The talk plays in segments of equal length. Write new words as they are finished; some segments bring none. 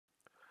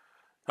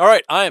All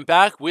right, I am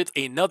back with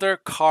another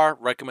car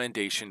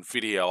recommendation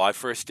video. I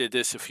first did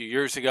this a few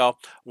years ago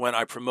when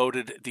I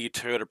promoted the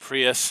Toyota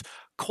Prius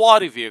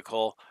quality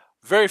vehicle,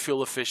 very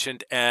fuel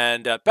efficient,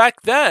 and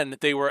back then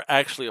they were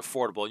actually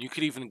affordable. You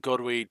could even go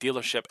to a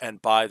dealership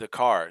and buy the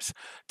cars.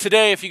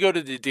 Today, if you go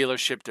to the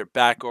dealership, they're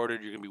back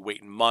ordered. You're going to be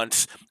waiting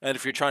months, and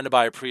if you're trying to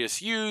buy a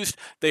Prius used,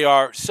 they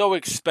are so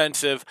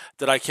expensive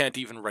that I can't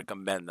even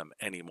recommend them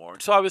anymore.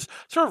 So I was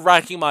sort of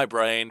racking my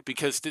brain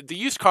because the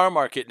used car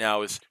market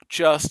now is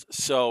just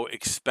so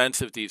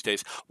expensive these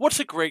days. What's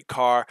a great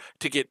car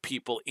to get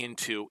people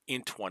into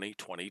in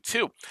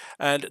 2022?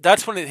 And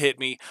that's when it hit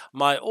me.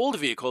 My old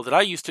vehicle that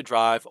I used to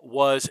drive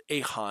was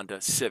a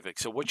Honda Civic.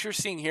 So what you're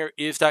seeing here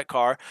is that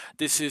car.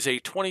 This is a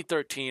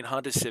 2013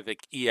 Honda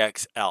Civic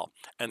EXL,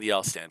 and the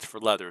L stands for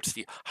leather. It's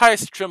the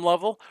highest trim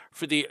level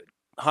for the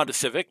Honda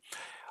Civic.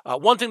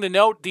 One thing to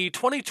note, the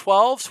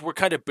 2012s were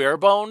kind of bare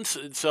bones,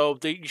 so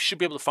you should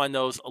be able to find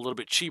those a little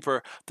bit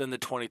cheaper than the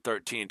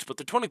 2013s. But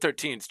the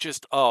 2013s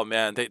just, oh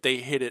man, they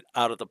hit it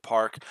out of the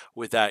park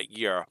with that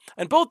year.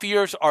 And both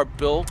years are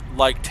built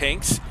like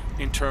tanks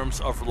in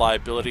terms of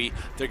reliability.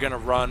 They're going to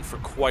run for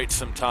quite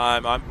some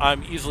time.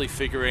 I'm easily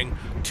figuring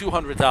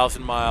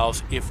 200,000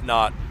 miles, if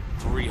not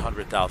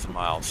 300,000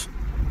 miles.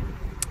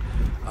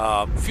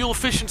 Fuel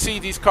efficiency,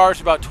 these cars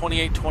are about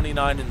 28,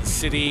 29 in the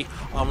city.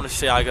 I'm going to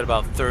say I got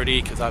about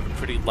 30 because I have a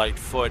pretty light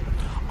foot.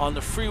 On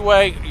the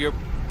freeway, you're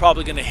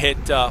probably going to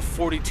hit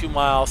 42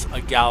 miles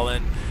a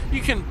gallon. You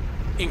can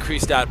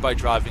increase that by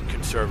driving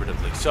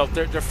conservatively. So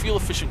they're fuel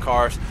efficient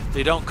cars.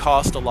 They don't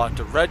cost a lot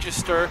to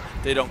register.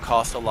 They don't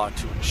cost a lot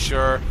to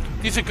insure.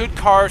 These are good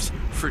cars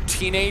for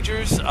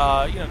teenagers,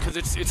 because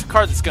it's a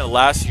car that's going to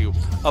last you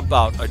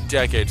about a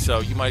decade.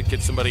 So you might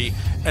get somebody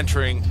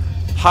entering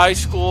high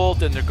school,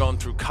 then they're going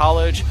through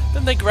college,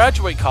 then they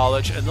graduate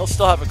college, and they'll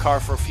still have a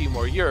car for a few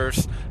more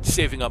years,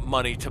 saving up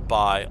money to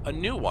buy a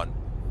new one.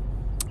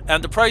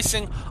 And the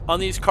pricing on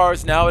these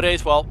cars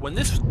nowadays, well, when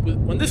this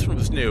one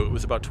was new, it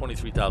was about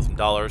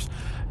 $23,000.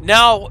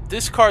 Now,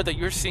 this car that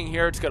you're seeing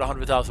here, it's got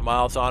 100,000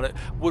 miles on it,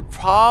 would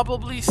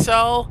probably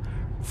sell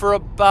for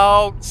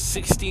about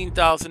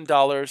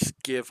 $16,000,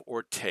 give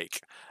or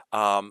take.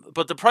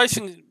 But the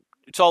pricing,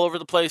 it's all over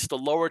the place. The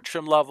lower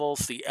trim levels,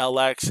 the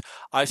LX,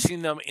 I've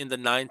seen them in the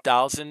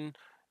 9,000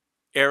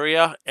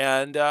 area.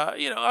 And,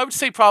 I would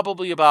say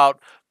probably about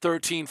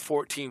 13,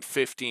 14,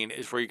 15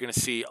 is where you're going to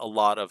see a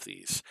lot of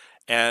these.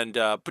 And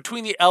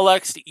between the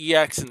LX, the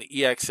EX, and the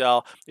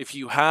EXL, if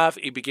you have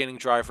a beginning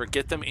driver,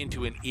 get them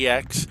into an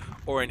EX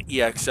or an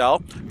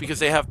EXL because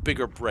they have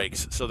bigger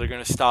brakes. So they're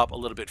going to stop a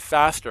little bit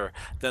faster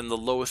than the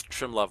lowest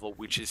trim level,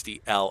 which is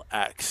the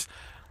LX.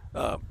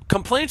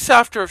 Complaints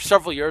after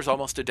several years,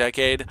 almost a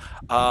decade.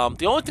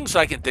 The only things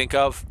I can think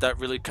of that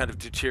really kind of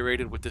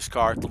deteriorated with this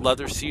car, the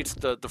leather seats,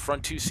 the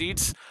front two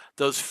seats,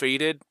 those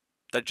faded.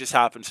 That just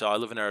happened. So I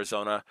live in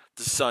Arizona.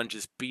 The sun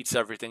just beats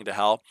everything to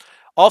hell.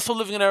 Also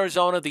living in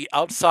Arizona, the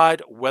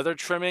outside weather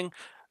trimming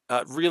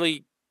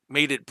really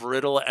made it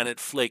brittle and it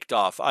flaked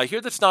off. I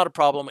hear that's not a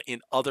problem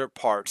in other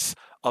parts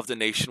of the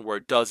nation where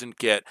it doesn't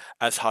get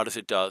as hot as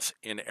it does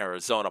in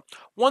Arizona.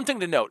 One thing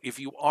to note, if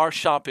you are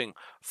shopping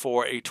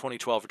for a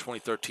 2012 or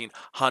 2013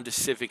 Honda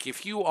Civic,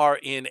 if you are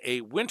in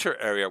a winter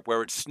area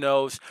where it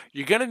snows,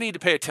 you're going to need to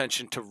pay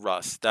attention to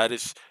rust. That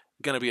is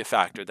going to be a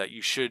factor that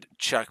you should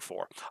check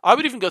for. I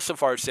would even go so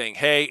far as saying,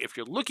 hey, if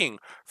you're looking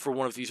for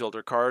one of these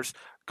older cars,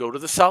 go to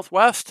the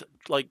Southwest,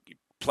 like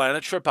plan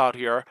a trip out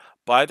here,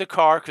 buy the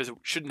car because it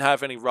shouldn't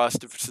have any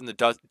rust if it's in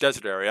the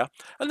desert area,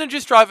 and then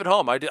just drive it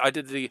home. I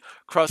did the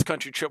cross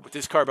country trip with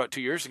this car about 2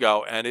 years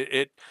ago, and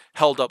it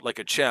held up like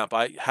a champ.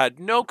 I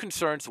had no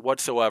concerns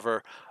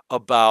whatsoever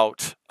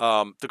about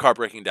the car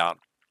breaking down.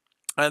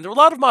 And there are a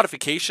lot of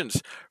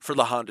modifications for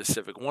the Honda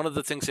Civic. One of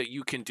the things that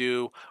you can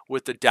do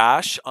with the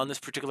dash on this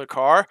particular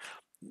car,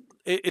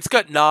 it's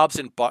got knobs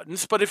and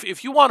buttons, but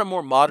if you want a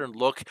more modern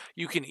look,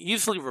 you can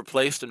easily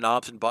replace the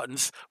knobs and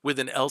buttons with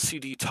an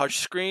LCD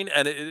touchscreen,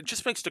 and it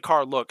just makes the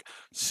car look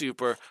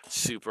super,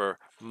 super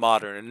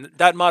modern. And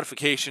that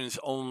modification is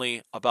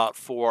only about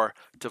 $400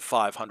 to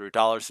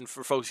 $500, and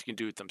for folks who can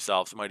do it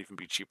themselves, it might even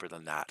be cheaper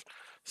than that.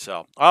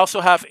 So I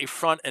also have a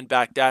front and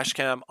back dash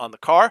cam on the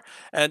car,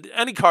 and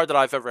any car that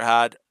I've ever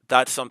had,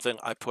 that's something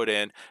I put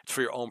in. It's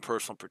for your own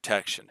personal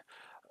protection.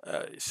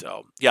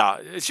 So yeah,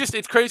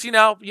 it's crazy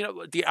now.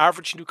 The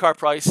average new car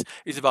price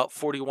is about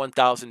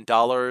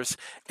 $41,000,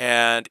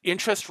 and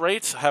interest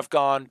rates have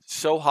gone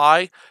so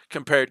high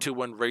compared to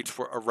when rates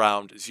were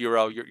around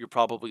zero. You're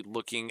probably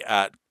looking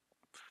at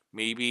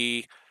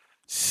maybe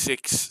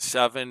 6,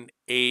 7,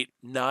 8,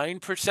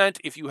 9%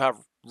 if you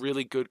have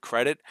really good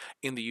credit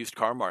in the used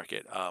car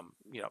market.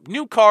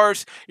 New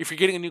cars, if you're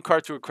getting a new car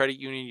through a credit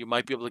union, you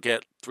might be able to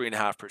get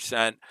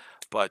 3.5%.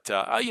 But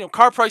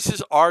car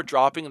prices are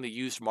dropping in the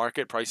used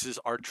market. Prices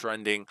are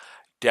trending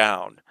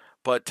down,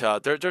 but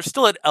they're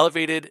still at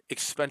elevated,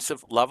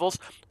 expensive levels.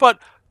 But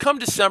come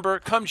December,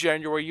 come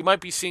January, you might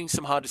be seeing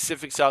some Honda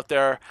Civics out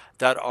there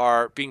that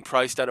are being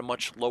priced at a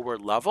much lower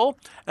level,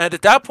 and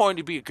at that point,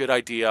 it'd be a good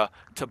idea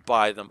to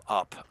buy them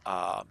up.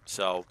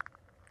 So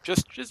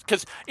Just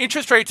because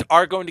interest rates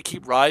are going to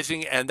keep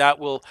rising, and that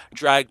will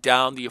drag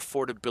down the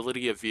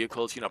affordability of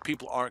vehicles.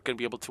 People aren't going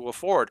to be able to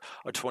afford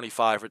a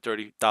 25 or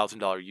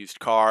 $30,000 used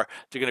car.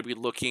 They're going to be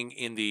looking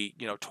in the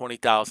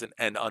 20,000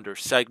 and under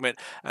segment.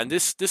 And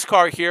this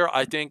car here,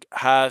 I think,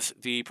 has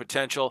the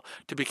potential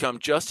to become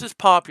just as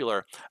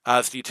popular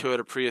as the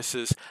Toyota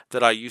Priuses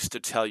that I used to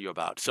tell you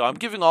about. So I'm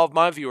giving all of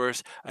my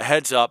viewers a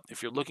heads up.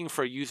 If you're looking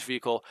for a used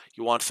vehicle,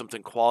 you want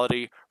something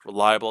quality,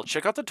 reliable,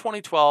 check out the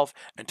 2012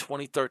 and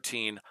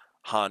 2013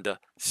 Honda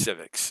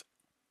Civics.